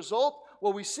happens as a result?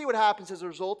 Well, we see what happens as a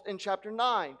result in chapter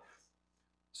 9,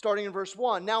 starting in verse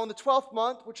 1. Now in the 12th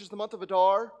month, which is the month of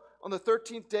Adar, on the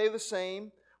 13th day of the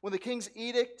same, when the king's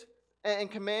edict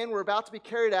and command were about to be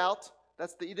carried out,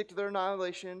 that's the edict of their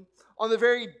annihilation, on the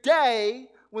very day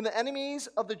when the enemies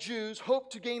of the Jews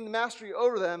hoped to gain the mastery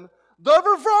over them, the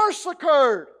reverse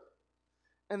occurred,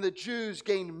 and the Jews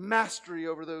gained mastery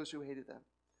over those who hated them.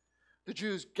 The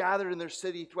Jews gathered in their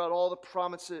city throughout all the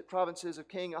provinces of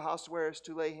King Ahasuerus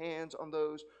to lay hands on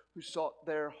those who sought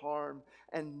their harm,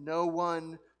 and no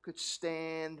one could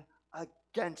stand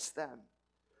against them,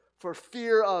 for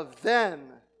fear of them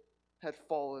had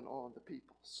fallen on the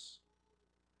peoples.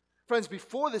 Friends,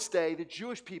 before this day, the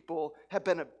Jewish people had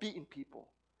been a beaten people.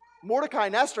 Mordecai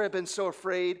and Esther had been so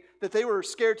afraid that they were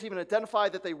scared to even identify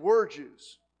that they were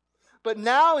Jews. But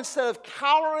now, instead of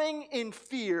cowering in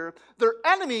fear, their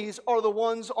enemies are the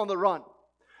ones on the run.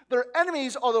 Their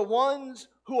enemies are the ones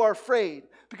who are afraid,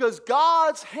 because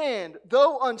God's hand,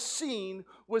 though unseen,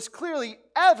 was clearly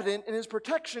evident in his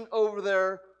protection over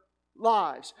their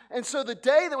lives. And so the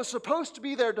day that was supposed to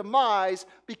be their demise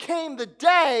became the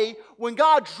day when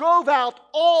God drove out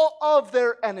all of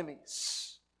their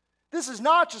enemies. This is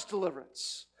not just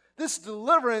deliverance. This is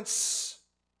deliverance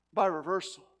by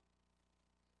reversal.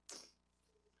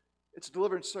 It's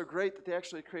deliverance so great that they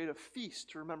actually create a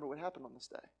feast to remember what happened on this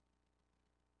day.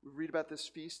 We read about this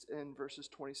feast in verses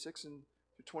 26 and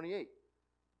 28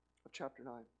 of chapter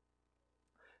 9.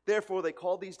 Therefore, they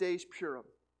called these days Purim,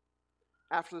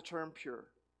 after the term pure.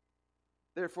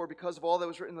 Therefore, because of all that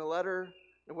was written in the letter,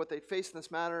 and what they faced in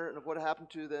this matter, and of what happened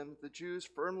to them, the Jews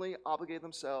firmly obligated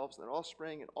themselves, and their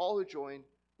offspring, and all who joined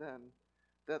them,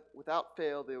 that without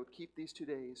fail they would keep these 2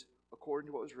 days according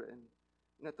to what was written,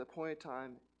 and at the appointed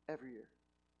time every year.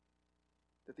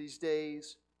 That these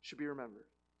days should be remembered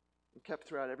and kept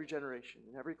throughout every generation,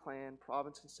 in every clan,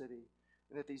 province, and city,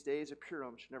 and that these days of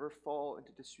Purim should never fall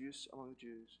into disuse among the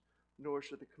Jews, nor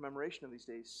should the commemoration of these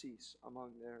days cease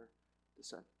among their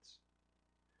descendants.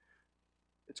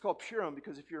 It's called Purim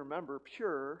because if you remember,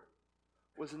 pure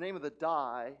was the name of the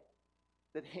die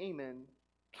that Haman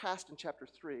cast in chapter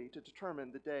 3 to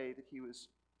determine the day that he was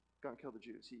going to kill the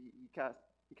Jews.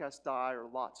 He cast die or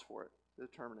lots for it to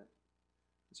determine it.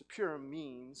 And so Purim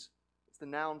means, it's the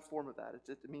noun form of that.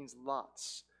 It means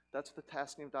lots. That's what the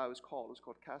casting of die was called. It was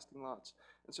called casting lots.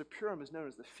 And so Purim is known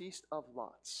as the Feast of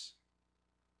Lots,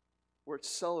 where it's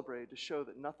celebrated to show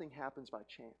that nothing happens by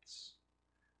chance,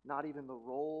 not even the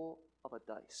roll of a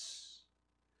dice.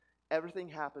 Everything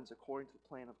happens according to the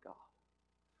plan of God.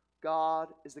 God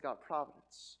is the God of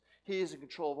providence. He is in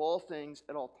control of all things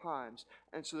at all times,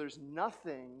 and so there's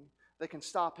nothing that can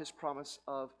stop his promise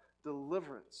of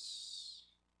deliverance.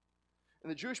 And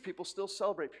the Jewish people still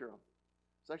celebrate Purim.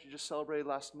 It was actually just celebrated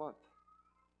last month.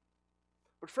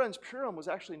 But friends, Purim was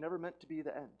actually never meant to be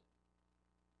the end.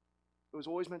 It was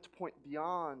always meant to point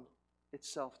beyond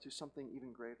itself to something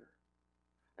even greater.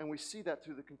 And we see that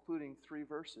through the concluding 3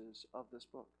 verses of this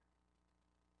book.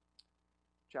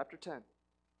 Chapter 10.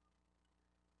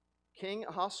 King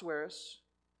Ahasuerus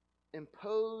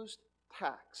imposed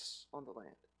tax on the land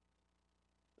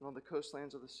and on the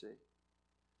coastlands of the sea,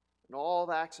 and all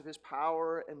the acts of his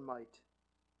power and might,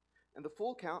 and the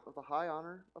full account of the high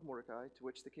honor of Mordecai, to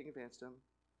which the king advanced him.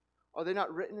 Are they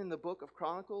not written in the book of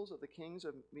Chronicles of the kings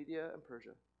of Media and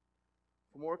Persia?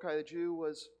 For Mordecai the Jew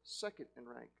was second in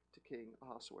rank to King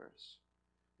Ahasuerus.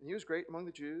 And he was great among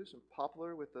the Jews and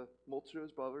popular with the multitude of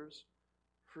his brothers,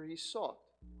 for he sought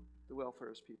the welfare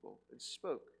of his people and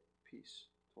spoke peace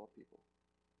to all people.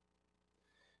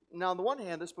 Now, on the one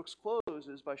hand, this book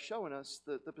closes by showing us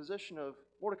the position of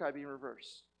Mordecai being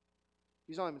reversed.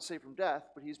 He's not only been saved from death,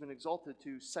 but he's been exalted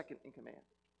to second in command.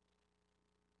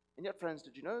 And yet, friends,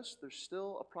 did you notice there's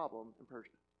still a problem in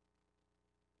Persia?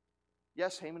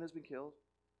 Yes, Haman has been killed.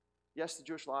 Yes, the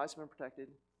Jewish lives have been protected.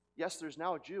 Yes, there's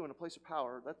now a Jew in a place of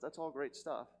power. That's all great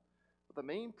stuff. But the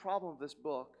main problem of this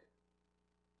book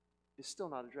is still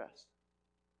not addressed.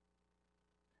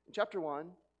 In chapter 1,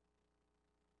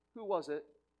 who was it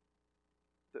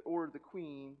that ordered the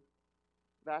queen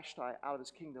Vashti out of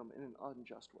his kingdom in an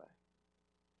unjust way?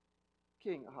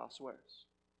 King Ahasuerus.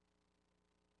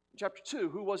 In chapter 2,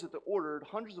 who was it that ordered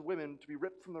hundreds of women to be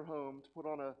ripped from their home to put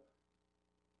on an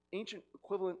ancient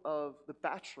equivalent of the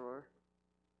bachelor,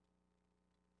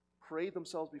 parade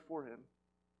themselves before him?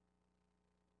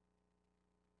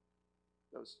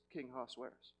 That was King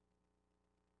Ahasuerus.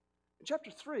 In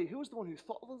chapter 3, who was the one who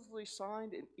thoughtlessly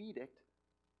signed an edict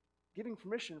giving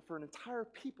permission for an entire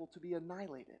people to be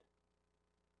annihilated.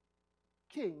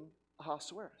 King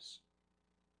Ahasuerus.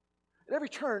 At every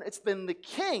turn, it's been the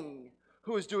king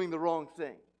who is doing the wrong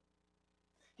thing.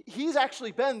 He's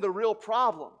actually been the real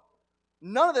problem.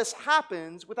 None of this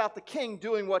happens without the king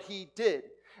doing what he did.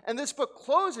 And this book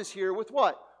closes here with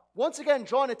what? Once again,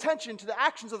 drawing attention to the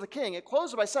actions of the king. It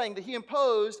closes by saying that he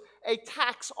imposed a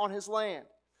tax on his land.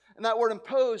 And that word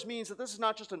impose means that this is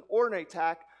not just an ordinary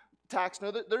tax.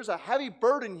 No, there's a heavy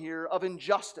burden here of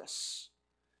injustice.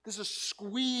 This is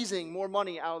squeezing more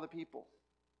money out of the people.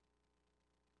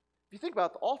 If you think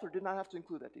about it, the author did not have to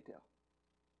include that detail.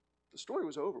 The story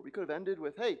was over. We could have ended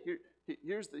with, hey,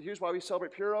 here's why we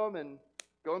celebrate Purim, and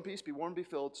go in peace, be warmed, be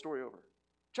filled, story over.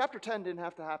 Chapter 10 didn't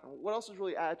have to happen. What else is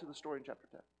really added to the story in chapter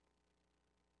 10?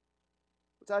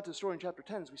 What's added to the story in chapter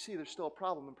 10 is we see there's still a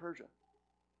problem in Persia.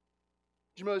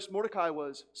 Did you notice Mordecai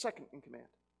was second in command?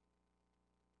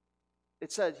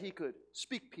 It said he could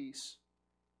speak peace,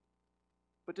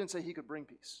 but didn't say he could bring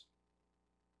peace.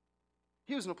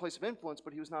 He was in a place of influence,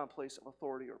 but he was not in a place of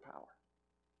authority or power.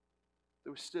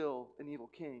 There was still an evil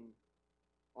king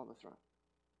on the throne.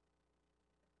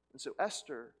 And so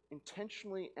Esther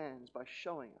intentionally ends by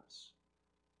showing us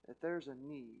that there's a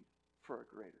need for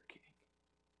a greater king.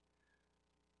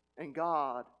 And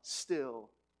God still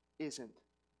isn't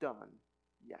done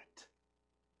yet.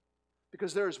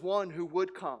 Because there is one who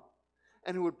would come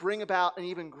and who would bring about an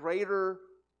even greater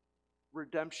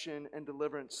redemption and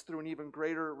deliverance through an even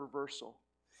greater reversal.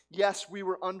 Yes, we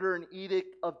were under an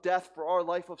edict of death for our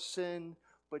life of sin,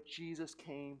 but Jesus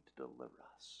came to deliver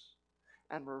us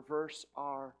and reverse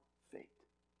our fate.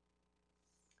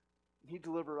 He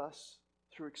delivered us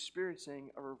through experiencing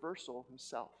a reversal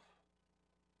himself.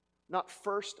 Not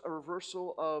first a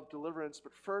reversal of deliverance,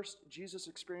 but first Jesus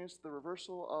experienced the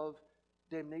reversal of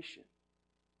damnation.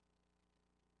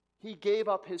 He gave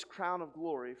up his crown of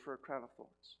glory for a crown of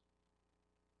thorns.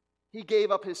 He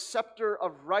gave up his scepter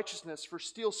of righteousness for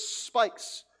steel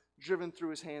spikes driven through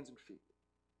his hands and feet.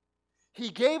 He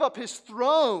gave up his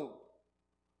throne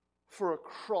for a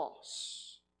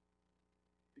cross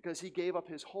because he gave up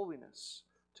his holiness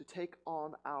to take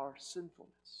on our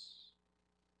sinfulness.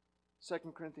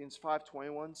 2 Corinthians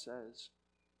 5:21 says,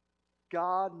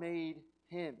 God made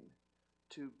him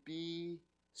to be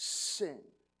sin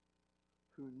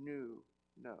who knew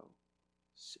no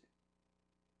sin.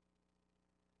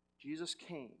 Jesus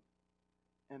came,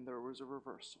 and there was a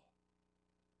reversal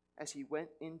as he went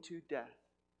into death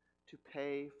to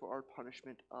pay for our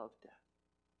punishment of death.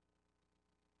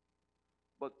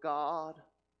 But God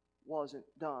wasn't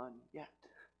done yet.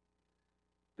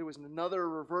 There was another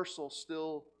reversal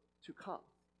still to come.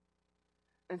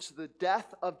 And so the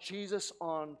death of Jesus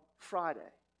on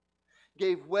Friday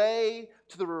gave way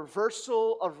to the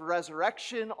reversal of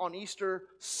resurrection on Easter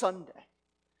Sunday,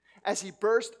 as he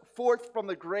burst forth from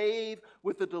the grave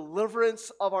with the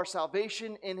deliverance of our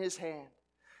salvation in his hand.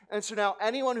 And so now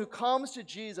anyone who comes to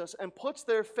Jesus and puts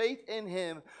their faith in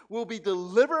him will be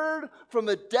delivered from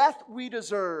the death we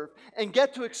deserve and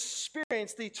get to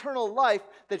experience the eternal life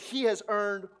that he has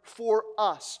earned for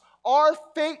us. Our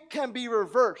fate can be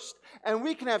reversed, and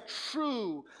we can have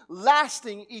true,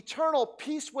 lasting, eternal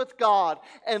peace with God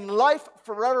and life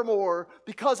forevermore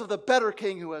because of the better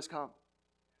King who has come.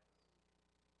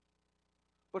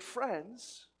 But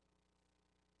friends,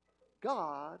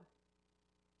 God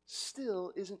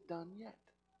still isn't done yet.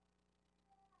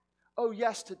 Oh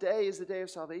yes, today is the day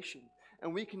of salvation,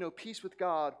 and we can know peace with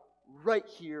God right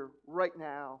here, right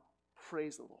now.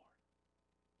 Praise the Lord.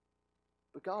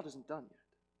 But God isn't done yet.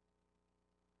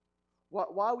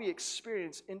 While we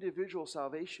experience individual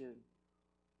salvation,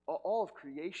 all of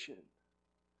creation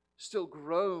still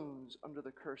groans under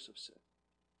the curse of sin.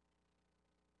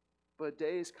 But a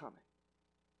day is coming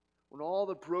when all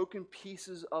the broken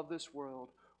pieces of this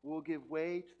world will give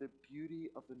way to the beauty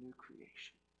of the new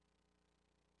creation.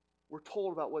 We're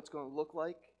told about what it's going to look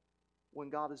like when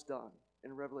God is done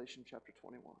in Revelation chapter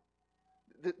 21.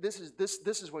 This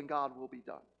is when God will be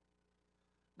done.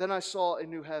 Then I saw a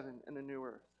new heaven and a new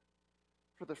earth.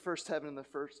 For the first heaven and the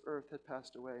first earth had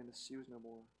passed away, and the sea was no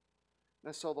more. And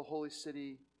I saw the holy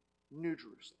city, New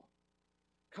Jerusalem,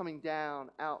 coming down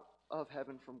out of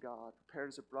heaven from God, prepared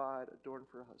as a bride adorned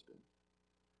for her husband.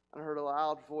 And I heard a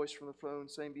loud voice from the throne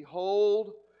saying,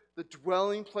 Behold, the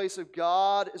dwelling place of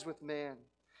God is with man.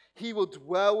 He will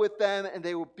dwell with them, and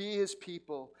they will be his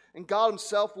people. And God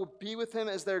himself will be with him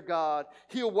as their God.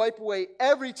 He will wipe away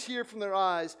every tear from their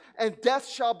eyes, and death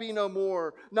shall be no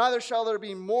more. Neither shall there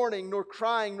be mourning, nor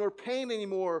crying, nor pain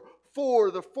anymore,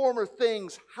 for the former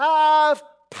things have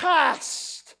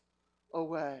passed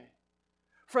away.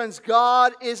 Friends,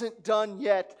 God isn't done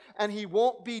yet, and He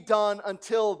won't be done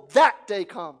until that day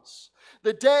comes.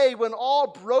 The day when all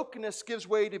brokenness gives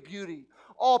way to beauty,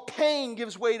 all pain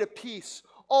gives way to peace,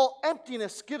 all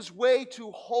emptiness gives way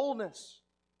to wholeness.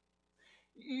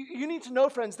 You need to know,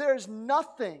 friends, there is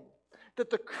nothing that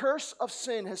the curse of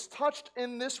sin has touched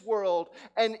in this world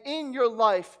and in your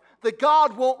life that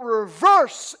God won't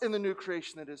reverse in the new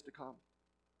creation that is to come.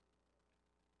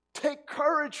 Take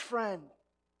courage, friend.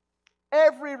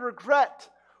 Every regret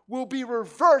will be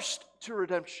reversed to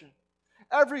redemption.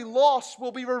 Every loss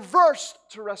will be reversed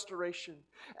to restoration.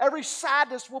 Every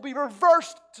sadness will be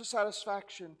reversed to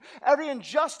satisfaction. Every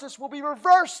injustice will be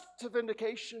reversed to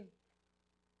vindication.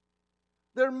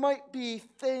 There might be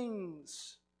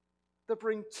things that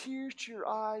bring tears to your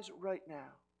eyes right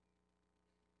now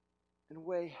and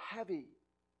weigh heavy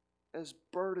as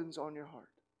burdens on your heart.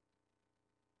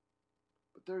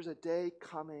 But there's a day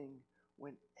coming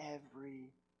when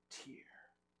every tear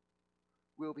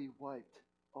will be wiped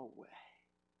away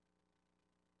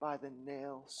by the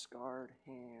nail-scarred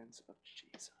hands of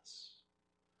Jesus,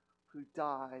 who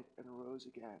died and rose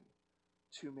again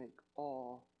to make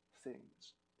all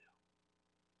things new.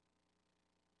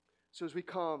 So as we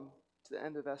come to the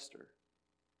end of Esther,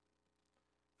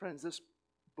 friends, this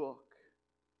book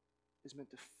is meant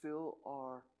to fill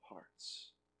our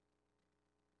hearts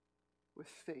with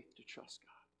faith to trust God.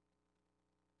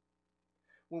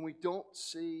 When we don't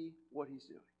see what He's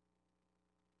doing,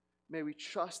 may we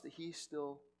trust that He's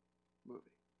still moving.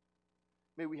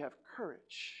 May we have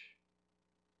courage.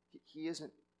 He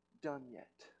isn't done yet.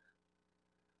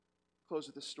 Close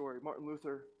with this story. Martin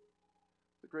Luther,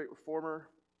 the great reformer,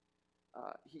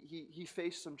 he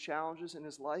faced some challenges in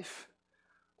his life.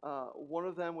 One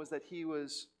of them was that he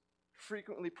was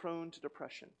frequently prone to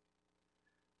depression.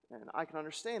 And I can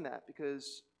understand that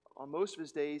because on most of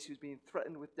his days he was being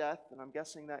threatened with death, and I'm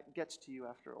guessing that gets to you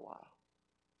after a while.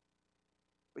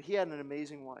 But he had an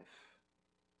amazing wife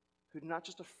who did not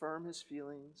just affirm his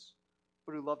feelings,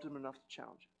 but who loved him enough to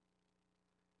challenge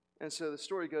him. And so the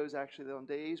story goes actually that on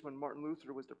days when Martin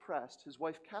Luther was depressed, his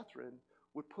wife Catherine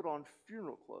would put on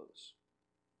funeral clothes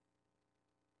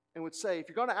and would say, if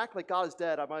you're going to act like God is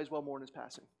dead, I might as well mourn His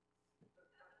passing.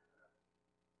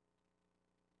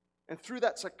 And through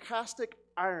that sarcastic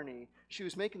irony, she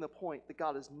was making the point that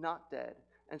God is not dead,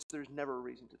 and so there's never a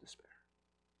reason to despair.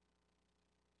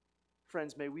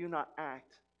 Friends, may we not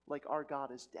act like our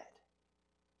God is dead,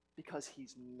 because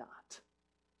He's not.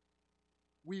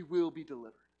 We will be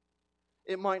delivered.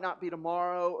 It might not be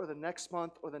tomorrow or the next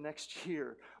month or the next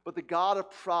year, but the God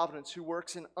of providence who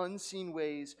works in unseen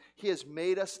ways, He has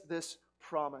made us this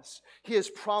promise. He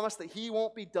has promised that He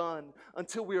won't be done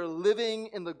until we are living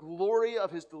in the glory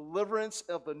of His deliverance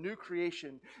of the new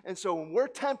creation. And so when we're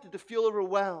tempted to feel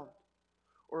overwhelmed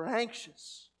or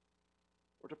anxious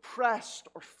or depressed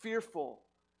or fearful,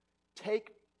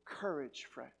 take courage,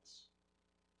 friends.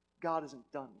 God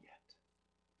isn't done yet.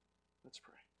 Let's pray.